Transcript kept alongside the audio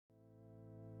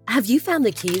Have you found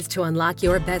the keys to unlock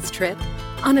your best trip?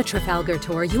 On a Trafalgar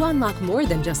tour, you unlock more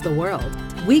than just the world.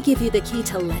 We give you the key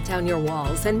to let down your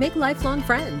walls and make lifelong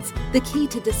friends. The key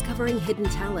to discovering hidden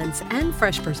talents and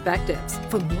fresh perspectives.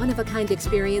 From one-of-a-kind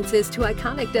experiences to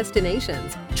iconic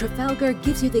destinations, Trafalgar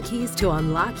gives you the keys to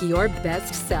unlock your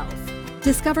best self.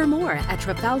 Discover more at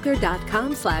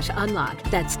trafalgar.com/unlock.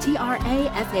 That's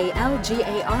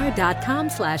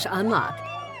TRAFALGAR.com/unlock.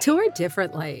 Tour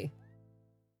differently.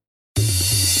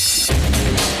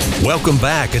 Welcome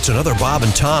back. It's another Bob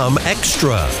and Tom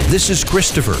Extra. This is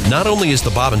Christopher. Not only is the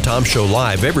Bob and Tom Show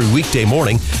live every weekday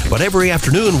morning, but every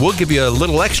afternoon we'll give you a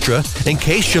little extra in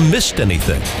case you missed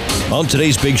anything. On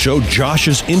today's big show,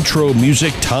 Josh's intro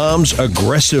music, Tom's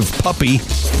aggressive puppy,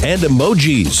 and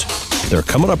emojis. They're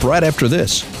coming up right after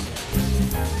this.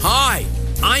 Hi,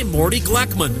 I'm Morty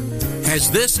Gleckman. Has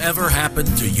this ever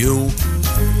happened to you?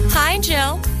 Hi,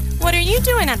 Jill. What are you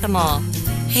doing at the mall?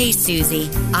 Hey, Susie,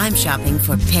 I'm shopping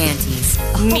for panties.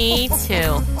 Me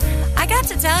too. I got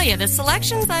to tell you, the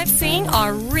selections I've seen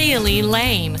are really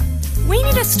lame. We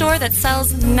need a store that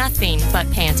sells nothing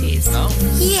but panties. Oh.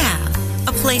 Yeah,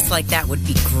 a place like that would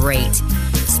be great.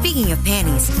 Speaking of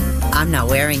panties, I'm not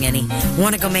wearing any.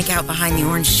 Want to go make out behind the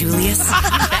orange Julius?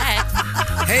 Bet.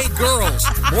 Hey, girls.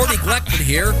 Morty Gleckman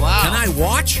here. Wow. Can I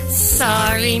watch?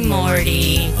 Sorry,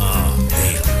 Morty. Oh,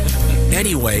 man.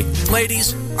 Anyway,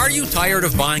 ladies, are you tired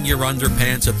of buying your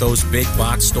underpants at those big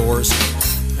box stores?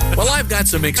 Well, I've got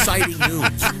some exciting news.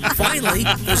 Finally,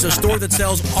 there's a store that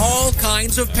sells all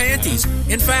kinds of panties.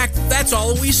 In fact, that's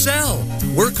all we sell.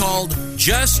 We're called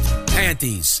Just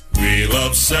Panties. We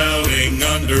love selling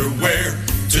underwear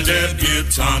to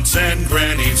debutantes and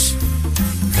grannies.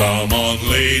 Come on,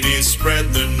 ladies,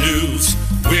 spread the news.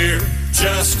 We're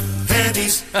Just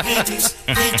Panties, panties,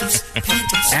 panties,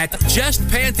 panties. At Just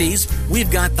Panties, we've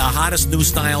got the hottest new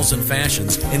styles and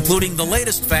fashions, including the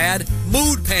latest fad,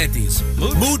 Mood Panties.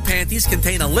 Mood Panties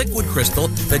contain a liquid crystal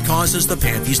that causes the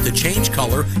panties to change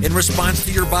color in response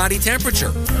to your body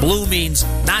temperature. Blue means,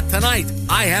 not tonight,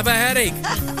 I have a headache.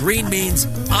 Green means,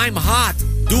 I'm hot,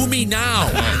 do me now.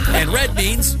 And red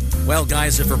means, well,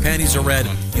 guys, if your panties are red,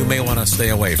 you may want to stay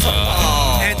away from them.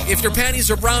 And if your panties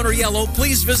are brown or yellow,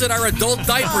 please visit our adult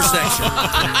diaper section.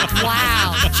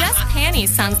 Wow, Just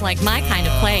Panties sounds like my kind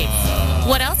of place.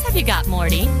 What else have you got,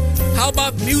 Morty? How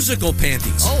about musical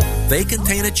panties? They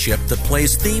contain a chip that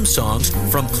plays theme songs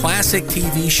from classic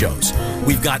TV shows.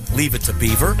 We've got Leave It to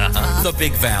Beaver, The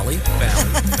Big Valley,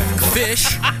 Fish,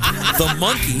 The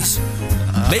Monkees,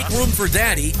 Make Room for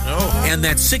Daddy, and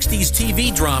that 60s TV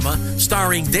drama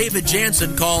starring David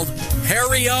Jansen called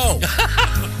Harry-O.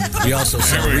 We also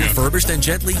sell refurbished and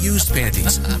gently used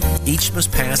panties. Each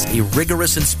must pass a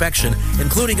rigorous inspection,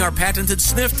 including our patented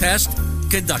sniff test,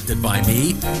 conducted by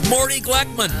me, Morty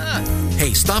Gleckman.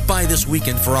 Hey, stop by this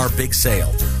weekend for our big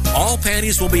sale. All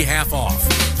panties will be half off.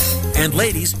 And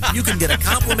ladies, you can get a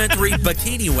complimentary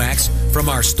bikini wax from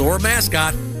our store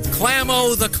mascot,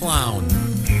 Clamo the Clown.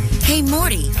 Hey,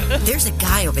 Morty, there's a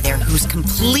guy over there who's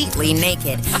completely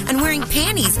naked and wearing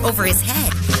panties over his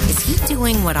head. Is he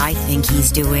doing what I think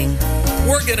he's doing?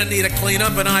 We're going to need a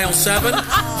cleanup in aisle 7.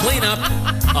 Cleanup,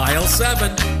 aisle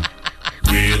 7.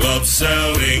 We love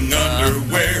selling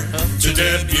underwear to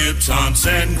debutantes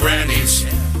and grannies.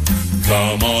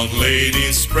 Come on,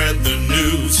 ladies, spread the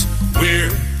news.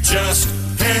 We're Just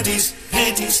Panties,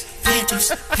 panties,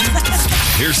 panties, panties.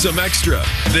 Here's some extra.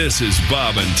 This is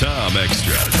Bob and Tom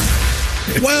Extra.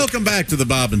 Welcome back to the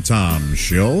Bob and Tom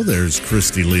Show. There's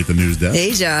Christy Lee at the news desk.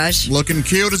 Hey, Josh. Looking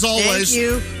cute as always. Thank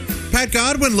you. Pat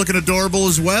Godwin looking adorable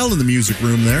as well in the music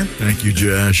room there. Thank you,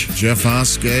 Josh. Jeff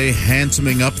Oskey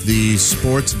handsoming up the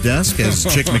sports desk as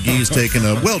Chick McGee's taking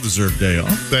a well-deserved day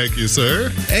off. Thank you,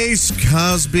 sir. Ace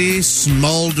Cosby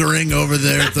smoldering over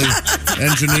there at the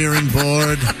engineering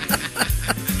board.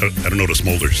 I don't know what a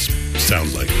smolder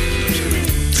sounds like.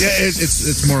 Yeah,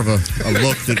 it's more of a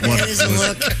look that one. It is a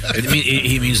look.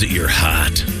 He means that you're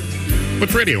hot. But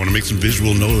Freddie, I want to make some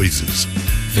visual noises.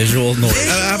 Visual noise.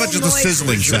 How about just a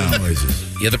sizzling sound?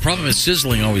 Yeah, the problem is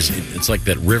sizzling always, it's like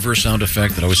that river sound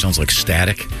effect that always sounds like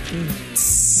static.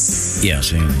 Yeah,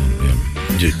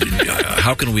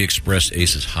 how can we express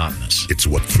Ace's hotness? It's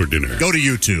what for dinner. Go to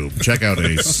YouTube. Check out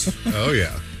Ace. Oh,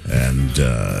 yeah. And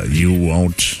you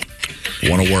won't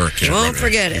want to work. Won't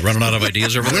forget it. Running out of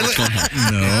ideas over there?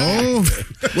 No.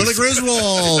 Willie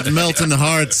Griswold melting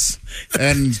hearts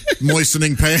and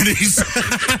moistening panties.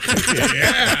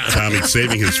 Yeah. Tommy's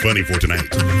saving his funny for tonight.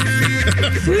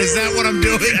 Is that what I'm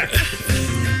doing?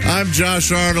 I'm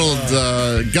Josh Arnold,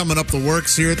 gumming up the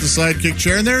works here at the Sidekick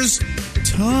Chair. And there's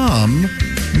Tom.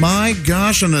 My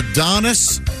gosh, an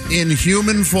Adonis in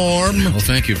human form. Well,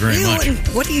 thank you very much.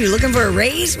 What are you looking for? A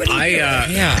raise? What are you do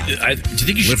you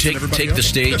think you should take the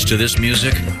stage to this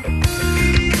music?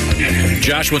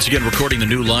 Josh, once again, recording the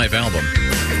new live album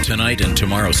tonight and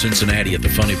tomorrow, Cincinnati at the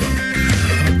Funny Bone.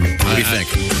 What do you think?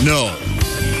 No.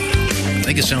 I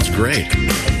think it sounds great.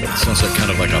 It sounds like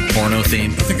kind of like a porno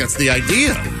theme. I think that's the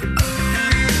idea.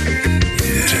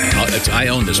 I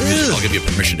own this music. I'll give you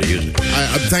permission to use it.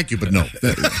 Thank you, but no.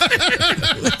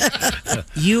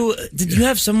 Did you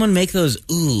have someone make those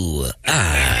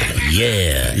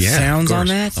yeah sounds on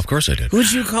that? Of course I did.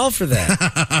 Who'd you call for that?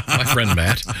 My friend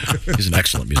Matt. He's an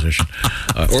excellent musician.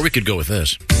 Or we could go with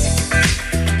this.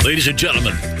 Ladies and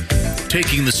gentlemen,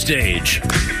 taking the stage,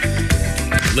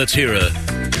 let's hear a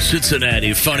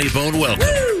Cincinnati Funny Bone welcome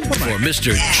for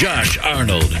Mr. Josh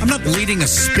Arnold. I'm not leading a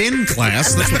spin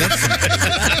class. That's what that's.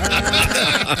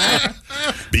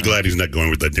 Be glad he's not going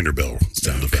with that dinner bell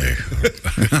sound effect.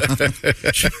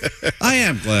 I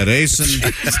am glad, Ace.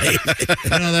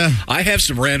 And, I have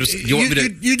some random...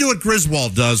 You do what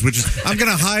Griswold does, which is I'm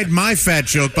going to hide my fat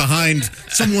joke behind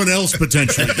someone else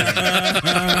potentially.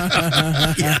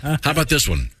 How about this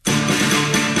one?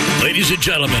 Ladies and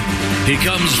gentlemen, he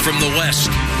comes from the west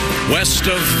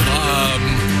of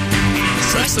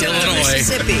Illinois.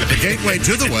 Mississippi. The gateway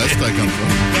to the west I come from.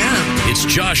 Yeah. It's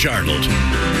Josh Arnold.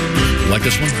 Like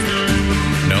this one?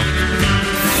 No?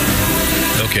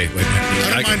 Okay, wait.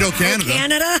 I don't mind Canada.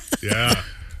 Canada? Yeah.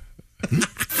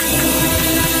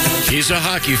 He's a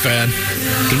hockey fan.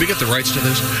 Can we get the rights to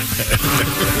this?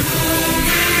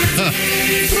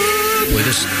 Boy,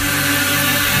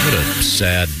 what a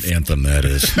sad anthem that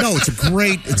is. No, it's a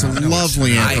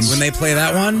lovely anthem. When they play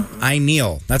that one, I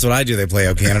kneel. That's what I do. They play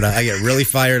 "O Canada." I get really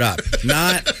fired up.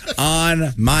 Not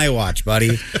on my watch,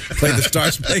 buddy. Play the Star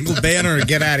Spangled Banner or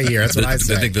get out of here. That's what I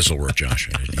say. I think this will work,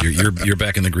 Josh. You're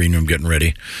back in the green room getting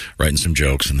ready, writing some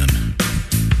jokes, and then,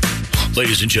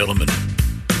 ladies and gentlemen,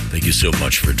 thank you so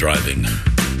much for driving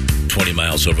 20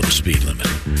 miles over the speed limit.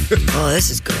 Oh, this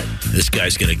is good. This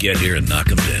guy's going to get here and knock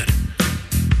him dead.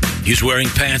 He's wearing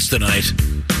pants tonight.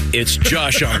 It's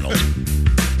Josh Arnold.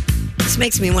 This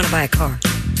makes me want to buy a car.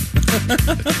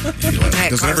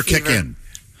 Does it ever kick in?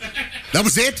 That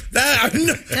was it?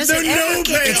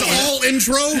 It's all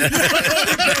intro?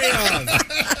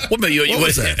 What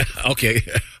was that? Okay.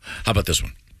 How about this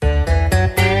one?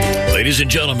 Ladies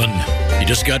and gentlemen, he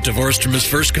just got divorced from his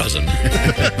first cousin.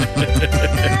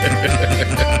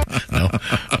 No?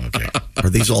 Okay. Are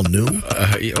these all new?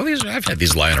 I've had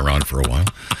these lying around for a while.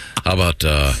 How about...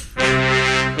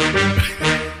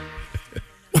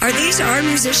 Are these our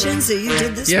musicians that you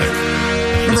did this with?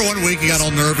 Remember one week you got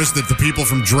all nervous that the people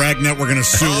from Dragnet were going to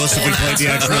sue us if we played the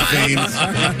actual theme?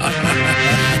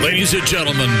 Ladies and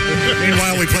gentlemen.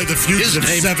 Meanwhile, we played The Fugitive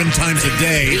 7 times a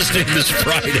day. His name is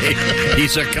Friday.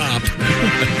 He's a cop.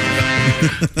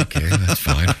 Okay, that's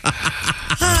fine.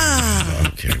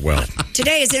 Okay, well.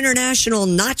 Today is International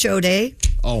Nacho Day.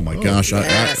 Oh, my gosh.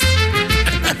 Yes.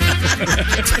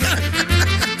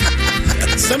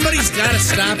 Somebody's got to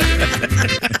stop it.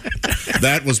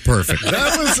 That was perfect.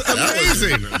 That was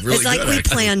amazing. Really it's like we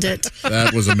planned it.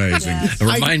 That was amazing. Yes.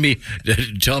 Remind me,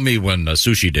 tell me when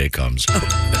Sushi Day comes.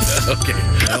 Okay.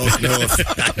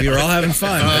 We were all having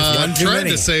fun. I'm trying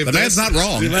to save the man's not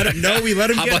wrong. We let him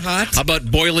get hot. How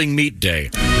about Boiling Meat Day?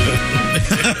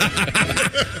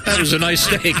 That was a nice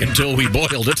steak until we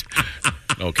boiled it.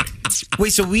 Okay.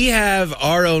 Wait, so we have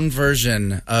our own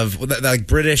version of that, like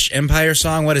British Empire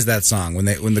song. What is that song? When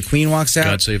the Queen walks out?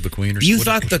 God Save the Queen. Or you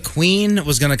thought the Queen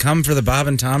was going to come for the Bob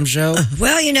and Tom show?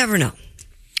 Well, you never know.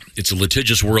 It's a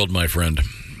litigious world, my friend.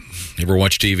 You ever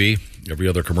watch TV? Every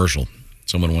other commercial,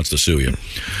 someone wants to sue you.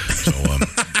 So,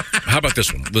 how about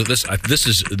this one? This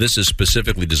is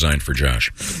specifically designed for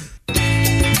Josh.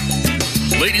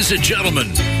 Ladies and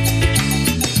gentlemen,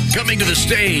 coming to the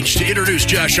stage to introduce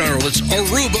Josh Arnold, it's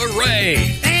Aruba Ray.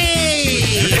 Hey!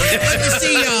 Good to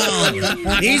see y'all.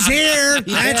 He's here.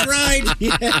 That's right.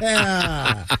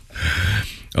 Yeah.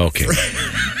 Okay.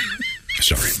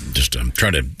 Sorry. Just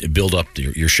trying to build up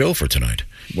your show for tonight.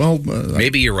 Well,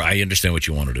 maybe you're right. I understand what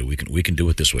you want to do. We can do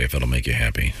it this way if it'll make you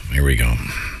happy. Here we go.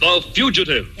 The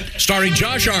Fugitive. Starring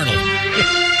Josh Arnold.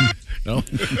 No?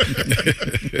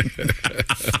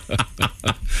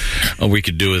 Oh, we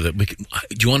could do it. Do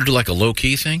you want to do like a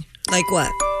low-key thing? Like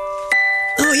what?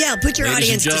 Oh, yeah, put your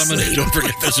audience to sleep. Ladies and gentlemen, don't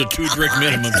forget there's a 2-drink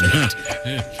minimum tonight.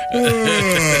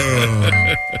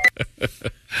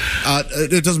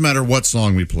 It doesn't matter what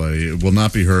song we play. It will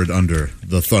not be heard under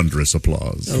the thunderous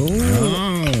applause. Oh.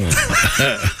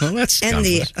 Well, that's and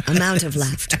confident. The amount of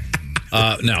laughter.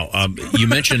 Now, you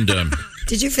mentioned...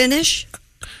 Did you finish?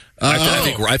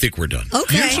 I think we're done.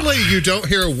 Okay. Usually you don't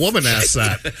hear a woman ask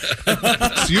that.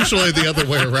 It's usually the other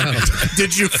way around.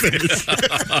 Did you finish?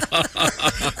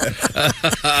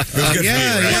 Well,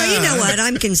 you know what?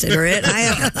 I'm considerate.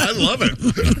 I love it.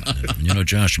 You know,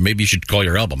 Josh, maybe you should call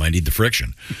your album I Need the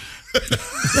Friction.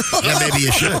 Yeah, maybe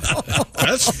you should.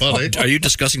 That's funny. Are you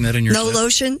discussing that in your No set?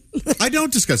 lotion? I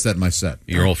don't discuss that in my set.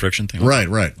 Your whole friction thing? Right.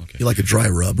 Okay. You like a dry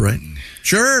rub, right?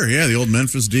 Sure. Yeah, the old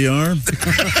Memphis DR.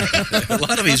 A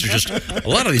lot of these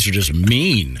are just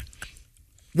mean.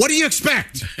 What do you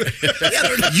expect?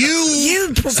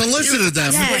 You solicited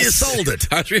them. Yes. You sold it.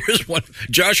 Here's one.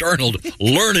 Josh Arnold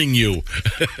learning you.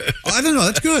 I don't know.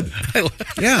 That's good.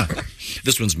 Yeah.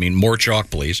 This one's mean. More chalk,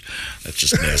 please. That's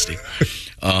just nasty.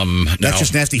 That's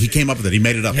just nasty. He came up with it. He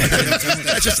made it up.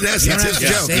 That's just nasty. It's his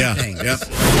joke. Yeah. Thing. Yeah.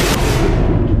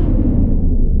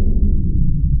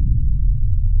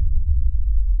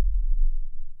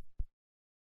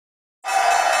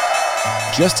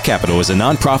 Just Capital is a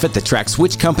nonprofit that tracks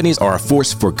which companies are a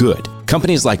force for good.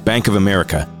 Companies like Bank of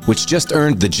America, which just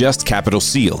earned the Just Capital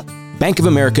seal. Bank of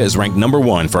America is ranked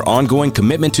 #1 for ongoing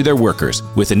commitment to their workers,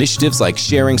 with initiatives like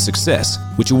Sharing Success,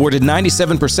 which awarded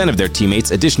 97% of their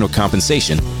teammates additional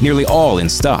compensation, nearly all in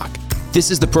stock.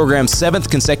 This is the program's 7th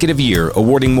consecutive year,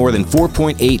 awarding more than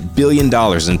 $4.8 billion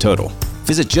in total.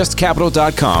 Visit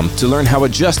justcapital.com to learn how a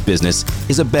just business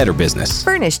is a better business.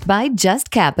 Furnished by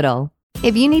Just Capital.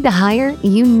 If you need to hire,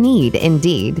 you need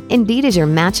Indeed. Indeed is your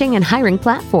matching and hiring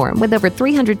platform with over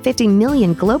 350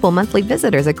 million global monthly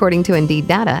visitors according to Indeed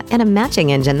data, and a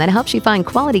matching engine that helps you find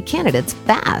quality candidates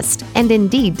fast. And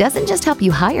Indeed doesn't just help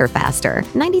you hire faster.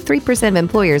 93% of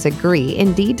employers agree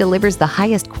Indeed delivers the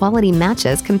highest quality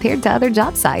matches compared to other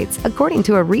job sites, according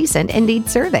to a recent Indeed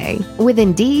survey. With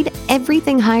Indeed,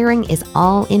 everything hiring is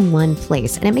all in one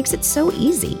place, and it makes it so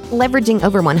easy. Leveraging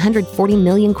over 140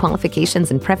 million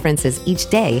qualifications and preferences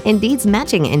each day, Indeed's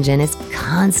matching engine is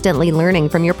constantly learning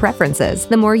from your preferences.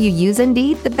 The more you use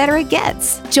Indeed, the better it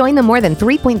gets. Join the more than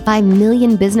 3.5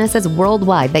 million businesses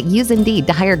worldwide that use Indeed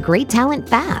to hire great talent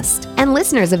fast. And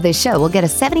listeners of this show will get a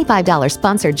 $75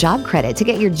 sponsored job credit to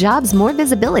get your jobs more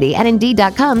visibility at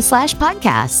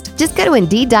Indeed.com/podcast. Just go to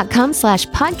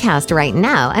Indeed.com/podcast right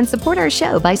now and support our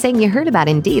show by saying you heard about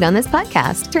Indeed on this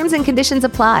podcast. Terms and conditions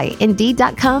apply.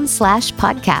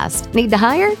 Indeed.com/podcast. Need to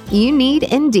hire? You need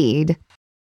Indeed.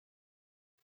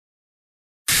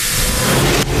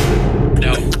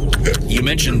 Now, you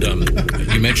mentioned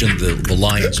the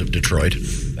Lions of Detroit.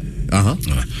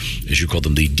 As you call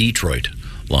them, the Detroit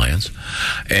Lions.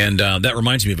 And that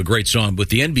reminds me of a great song. With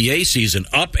the NBA season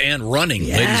up and running,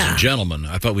 ladies and gentlemen,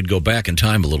 I thought we'd go back in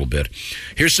time a little bit.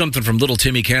 Here's something from little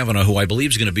Timmy Cavanaugh, who I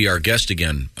believe is going to be our guest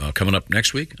again coming up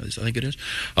next week. I think it is.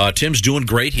 Tim's doing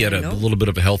great. He had a little bit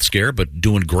of a health scare, but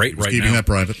doing great right now. Keeping that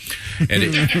private. And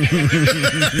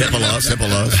HIPAA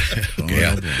laws.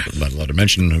 Yeah, not allowed to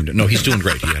mention. No, he's doing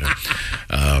great. He had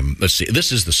let's see.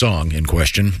 This is the song in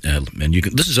question, and you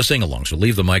can. This is a sing-along, so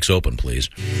leave the mics open, please.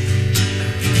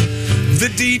 The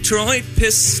Detroit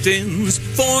Pistons,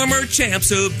 former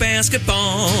champs of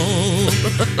basketball.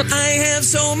 I have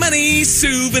so many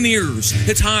souvenirs,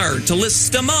 it's hard to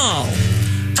list them all.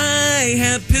 I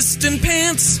have piston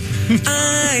pants.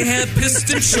 I have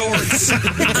piston shorts.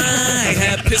 I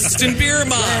have piston beer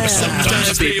mugs.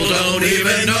 Sometimes people don't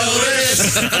even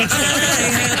notice. I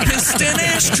have piston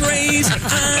ashtrays.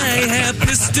 I have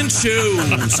piston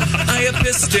shoes. I have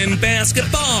piston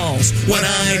basketballs. When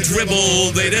I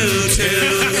dribble, they do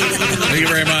too. Thank you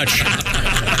very much.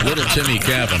 Little Timmy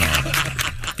Cavanaugh.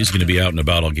 He's going to be out and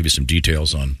about. I'll give you some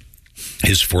details on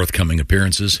his forthcoming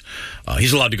appearances.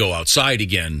 He's allowed to go outside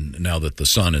again now that the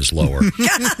sun is lower.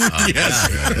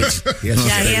 Yes. He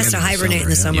has to hibernate in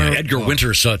the summer. Yeah, Edgar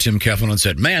Winter saw Tim Cavanaugh and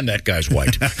said, "Man, that guy's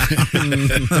white."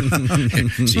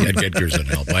 See, Edgar's an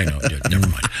albino. Never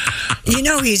mind. You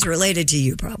know he's related to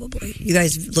you, probably. You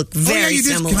guys look very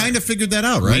similar. You just kind of figured that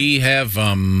out, right? We have,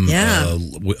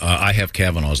 I have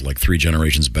Cavanaugh's like 3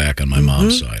 generations back on my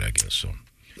mom's side, I guess, so.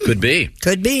 Could be.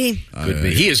 Could be.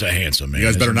 He is a handsome man. You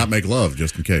guys better not make love,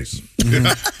 just in case. You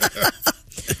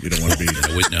don't want to be.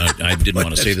 I didn't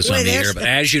want to say this on the air, but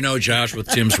as you know, Josh, with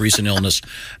Tim's recent illness,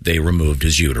 they removed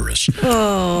his uterus.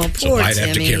 Oh, poor So I'd have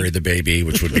to Timmy. carry the baby,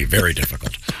 which would be very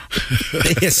difficult.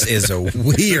 This is a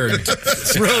weird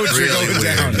road you're going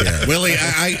down. Yeah. Willie,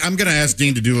 I'm going to ask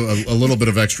Dean to do a little bit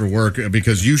of extra work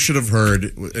because you should have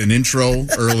heard an intro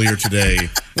earlier today.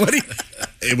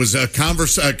 It was a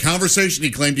conversation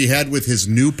he claimed he had with his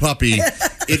new puppy.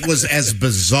 It was as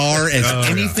bizarre as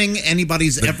anything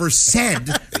anybody's ever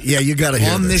said. Yeah, you got to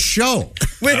hear on this show.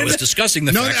 I was discussing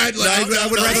the fact. I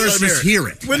would rather us just hear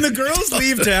it. When the girls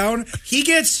leave town, he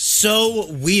gets so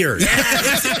weird.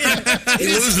 He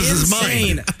loses his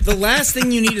mind. The last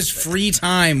thing you need is free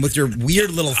time with your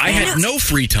weird little phone. I had no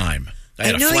free time. I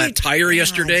had a flat tire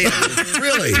yesterday.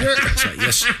 Really?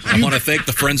 Yes. I want to thank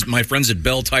my friends at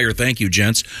Bell Tire. Thank you,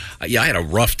 gents. I had a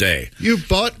rough day. You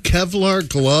bought Kevlar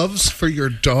gloves for your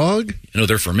dog? No,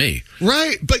 they're for me.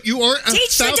 Right, but you aren't a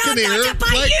Teach the dog falconer. not to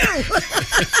bite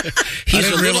you. I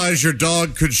didn't realize your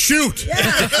dog could shoot.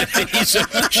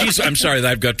 I'm sorry,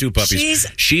 I've got two puppies.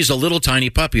 She's a little tiny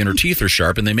puppy, and her teeth are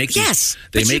sharp, and they make Yes,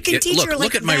 They but you make can it. teach Look, her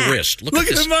like at my that. wrist. Look Look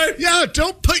at this. Yeah,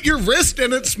 don't put your wrist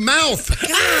in its mouth.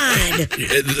 God.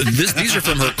 These are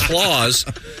from her claws.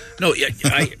 No,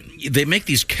 they make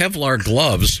these Kevlar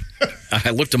gloves. I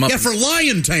looked them up. Yeah, for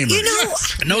lion tamers. You know,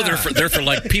 No, they're for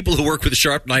like people who work with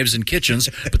sharp knives in kitchens.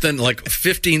 But then, like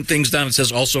 15 things down, it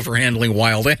says also for handling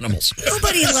wild animals.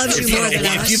 nobody loves you more than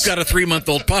If you've us. got a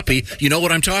 3-month-old puppy, you know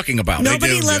what I'm talking about.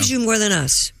 Nobody loves you more than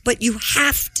us. But you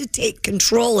have to take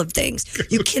control of things.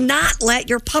 You cannot let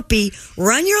your puppy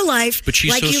run your life But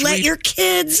she's like so you let sweet. your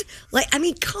kids.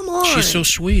 Come on. She's so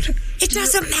sweet. It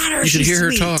doesn't matter. You should She's hear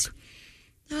her sweet. talk.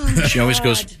 Oh, She always God.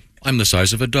 goes, "I'm the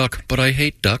size of a duck, but I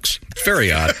hate ducks."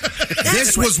 Very odd.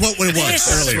 This was what it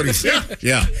was earlier.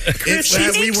 Yeah.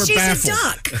 We were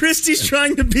baffled. Christy's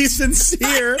trying to be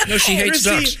sincere. No, she hates Christy,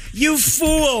 ducks. You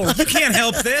fool. You can't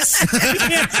help this.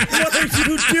 What are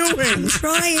you doing? I'm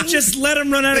trying. Just let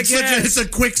him run out of gas. It's a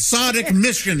quixotic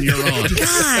mission you're on.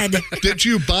 God. Did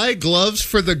you buy gloves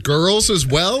for the girls as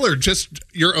well, or just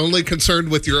you're only concerned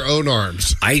with your own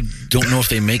arms? I don't know if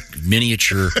they make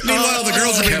miniature Meanwhile, the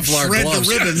girls are being Kevlar shred gloves.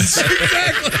 the ribbons.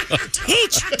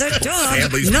 Teach the dog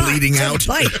Family's not bleeding to out.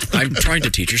 bite. I'm trying to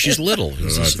teach her. She's little.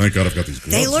 Thank God I've got these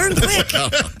gloves. They learn quick.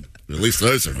 At least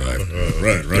those survive.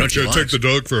 Right. Don't you Take the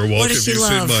dog for a walk. What does she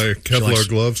love? my Kevlar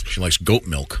gloves? She likes goat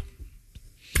milk.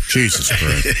 Jesus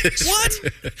Christ.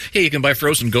 What? Hey, you can buy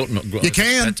frozen goat milk. You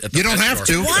can. At the You don't pet have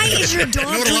store. to. Why is your dog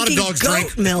You know what a lot of drinking dogs goat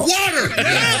drink? milk? Water.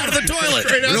 Out of the toilet.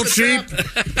 Real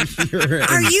cheap.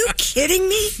 Are you kidding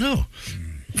me? No,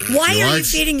 Why are you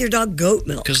likes- feeding your dog goat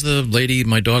milk? because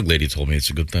my dog lady told me it's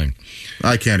a good thing.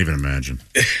 I can't even imagine.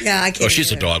 Yeah, I can't. Oh,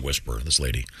 she's a either. dog whisperer, this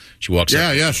lady. She walks Yeah,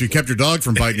 up. yeah. She kept your dog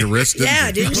from biting your wrist.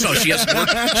 Yeah, didn't she? No, she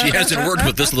hasn't worked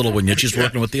with this little one yet. She's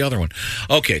working with the other one.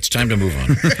 Okay, it's time to move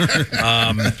on.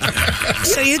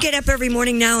 So you get up every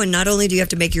morning now, and not only do you have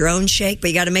to make your own shake, but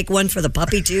you got to make one for the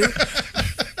puppy too.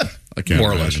 I can't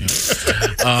More or imagine.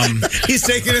 less. He's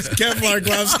taking his Kevlar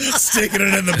gloves, sticking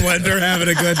it in the blender, having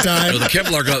a good time. No, the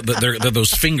Kevlar gloves, they're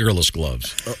those fingerless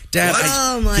gloves. Dad,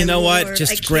 Oh, my you know Lord. what?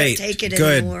 Just I can't great. take it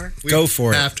Good. anymore. Go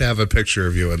for it. Have to have a picture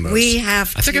of you in those. We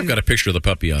have to. I think I've got a picture of the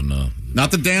puppy on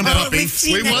Not the damn puppy. we've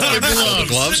seen We that. want the the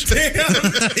gloves. gloves.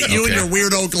 You Okay. and your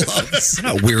weirdo gloves.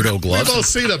 Not weirdo We've gloves. all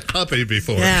seen a puppy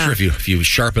before. Yeah. Sure, if you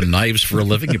sharpen knives for a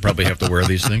living, you probably have to wear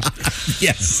these things.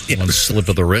 Yes. One slip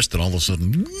of the wrist, and all of a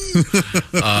sudden.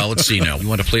 Let's see now. You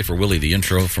want to play for Willie the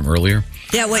intro from earlier?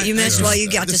 Yeah, what you missed while you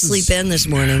got to sleep in this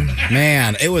morning.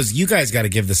 Man, it was. You guys got to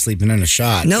give the sleeping in a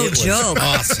shot. No It was joke.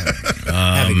 Awesome.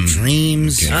 Having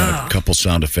dreams. Okay, got a couple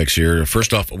sound effects here.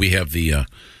 First off, we have the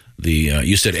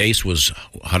you said Ace was,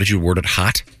 how did you word it?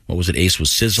 Hot? What was it? Ace was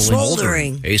sizzling?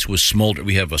 Smoldering. Ace was smoldering.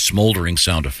 We have a smoldering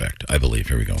sound effect, I believe.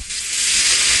 Here we go.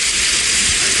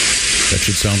 That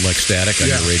should sound like static on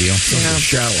your radio. Yeah.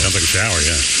 Shower. Sounds like a shower,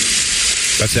 yeah.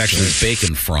 That's actually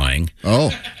bacon frying.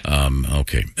 Oh.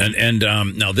 Okay. And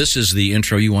now this is the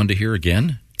intro you wanted to hear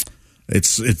again?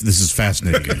 This is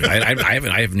fascinating. I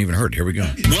haven't even heard. Here we go.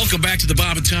 Welcome back to the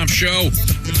Bob and Tom Show.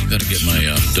 Got to get my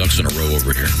ducks in a row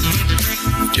over here.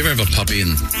 Do you ever have a puppy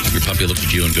and your puppy looks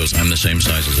at you and goes, "I'm the same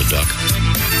size as a duck"?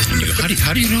 And you go,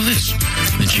 "How do you know this?"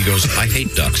 And she goes, "I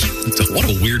hate ducks." What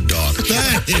a weird dog.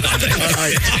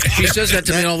 She says that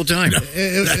to me all the time.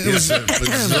 It was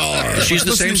bizarre. She's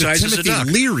the same size as a duck.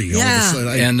 Leary.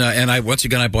 Yeah. And I once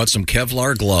again I bought some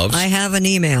Kevlar gloves. I have an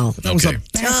email. That was a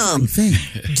Tom, thing.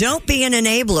 don't be an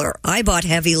enabler. I bought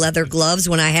heavy leather gloves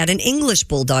when I had an English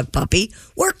bulldog puppy.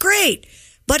 Work great.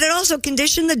 But it also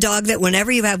conditioned the dog that whenever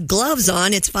you have gloves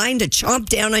on, it's fine to chomp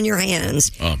down on your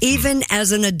hands, even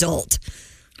as an adult.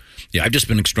 Yeah, I've just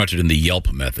been instructed in the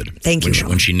Yelp method. Thank you,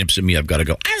 When she nips at me, I've got to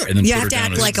go, "Arr," and then You put have her to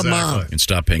down act like a mom. and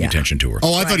stop paying attention to her.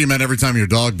 Oh, I thought you meant every time your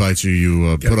dog bites you,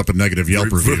 you put up a negative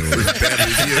Yelp review.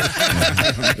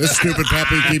 This stupid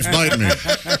puppy keeps biting me.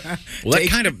 Well,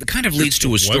 that kind of leads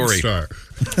to a story. 1 star.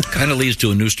 Kind of leads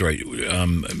to a new story. Where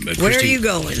are Christy, you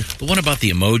going? The one about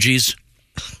the emojis.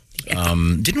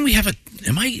 Didn't we have a?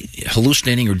 Am I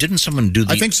hallucinating, or didn't someone do?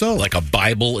 I think so. Like a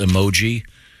Bible emoji.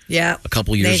 Yeah, a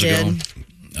couple years they ago.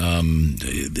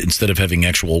 did. Instead of having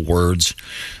actual words,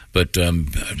 But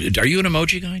are you an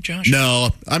emoji guy, Josh?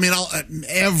 No, I mean, I'll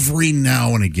every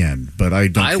now and again, but I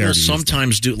don't. I will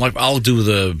sometimes do I'll do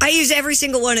the. I use every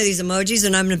single one of these emojis,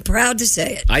 and I'm proud to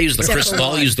say it. I use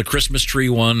I'll use the Christmas tree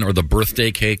one or the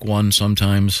birthday cake one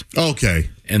sometimes. Okay,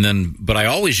 and then, but I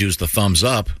always use the thumbs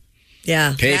up.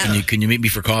 Yeah. Okay, can you meet me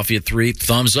for coffee at 3?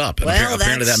 Thumbs up. And Well,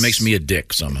 apparently that makes me a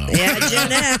dick somehow. Yeah,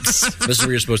 Gen X. This is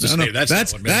where you're supposed to say. That's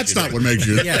not what makes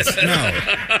you. Yes,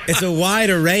 no. It's a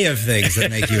wide array of things that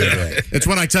make you a dick. It's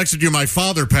when I texted you my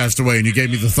father passed away and you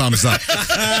gave me the thumbs up.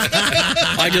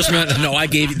 I just meant I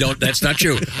gave you. Don't. That's not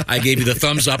true. I gave you the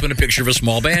thumbs up and a picture of a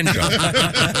small banjo.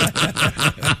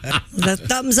 The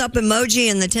thumbs up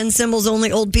emoji and the 10 symbols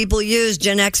only old people use.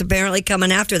 Gen X apparently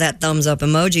coming after that thumbs up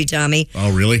emoji, Tommy.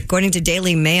 Oh, really? According to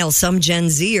Daily Mail, some Gen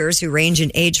Zers who range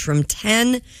in age from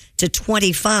 10 to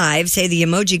 25 say the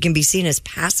emoji can be seen as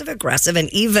passive-aggressive and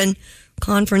even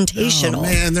confrontational. Oh,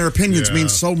 man, their opinions mean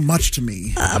so much to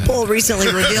me. A poll recently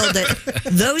revealed that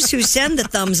those who send the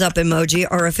thumbs up emoji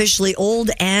are officially old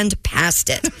and past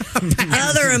it.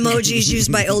 Other emojis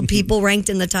used by old people ranked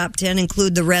in the top 10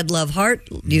 include the red love heart,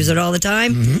 use it all the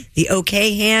time, the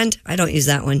okay hand, I don't use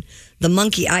that one, the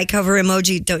monkey eye cover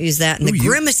emoji, don't use that, and the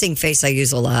grimacing face I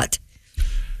use a lot.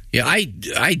 Yeah,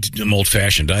 I'm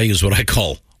old-fashioned. I use what I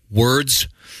call words,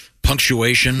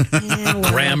 punctuation,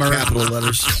 grammar, capital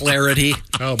letters, clarity,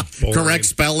 correct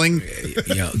spelling.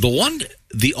 Yeah,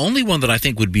 the only one that I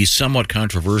think would be somewhat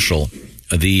controversial,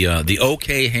 the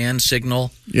OK hand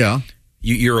signal. Yeah,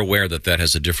 you're aware that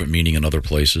has a different meaning in other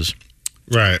places,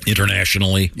 right?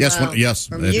 Internationally, yes, yes,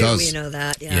 from it you, does. We know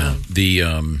that. Yeah, the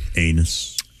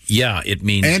anus. Yeah, it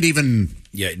means, and even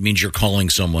it means you're calling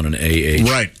someone an AH.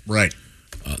 Right.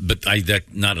 But that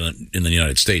not in the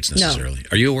United States necessarily. No.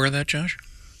 Are you aware of that, Josh?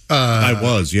 I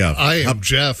was, yeah. I am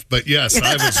Jeff, but yes,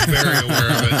 I was very aware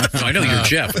of it. I know you're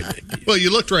Jeff. Well,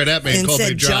 you looked right at me and called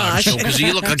me Josh. Because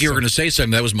you looked like you were going to say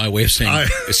something. That was my way of saying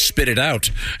spit it out.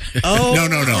 Oh, no.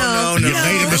 You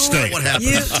made a mistake. What happened?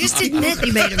 You just admit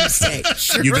you made a mistake.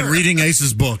 Sure. You've been reading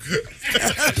Ace's book.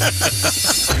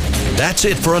 That's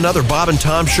it for another Bob and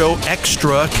Tom Show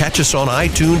Extra. Catch us on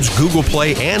iTunes, Google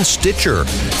Play, and Stitcher.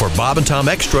 For Bob and Tom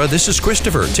Extra, this is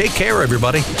Christopher. Take care,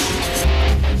 everybody.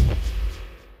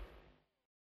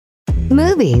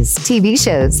 Movies, TV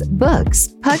shows, books,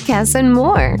 podcasts, and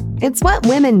more. It's What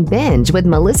Women Binge with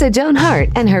Melissa Joan Hart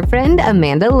and her friend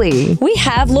Amanda Lee. We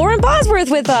have Lauren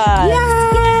Bosworth with us.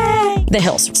 Yay! The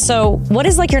Hills. So what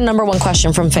is like your number one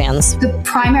question from fans? The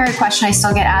primary question I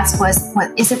still get asked was,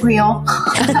 "What is it real?"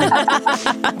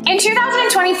 In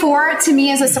 2024, to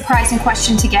me, is a surprising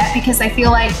question to get because I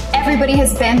feel like everybody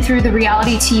has been through the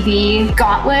reality TV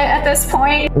gauntlet at this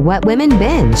point. What Women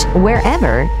Binge,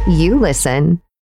 wherever you listen.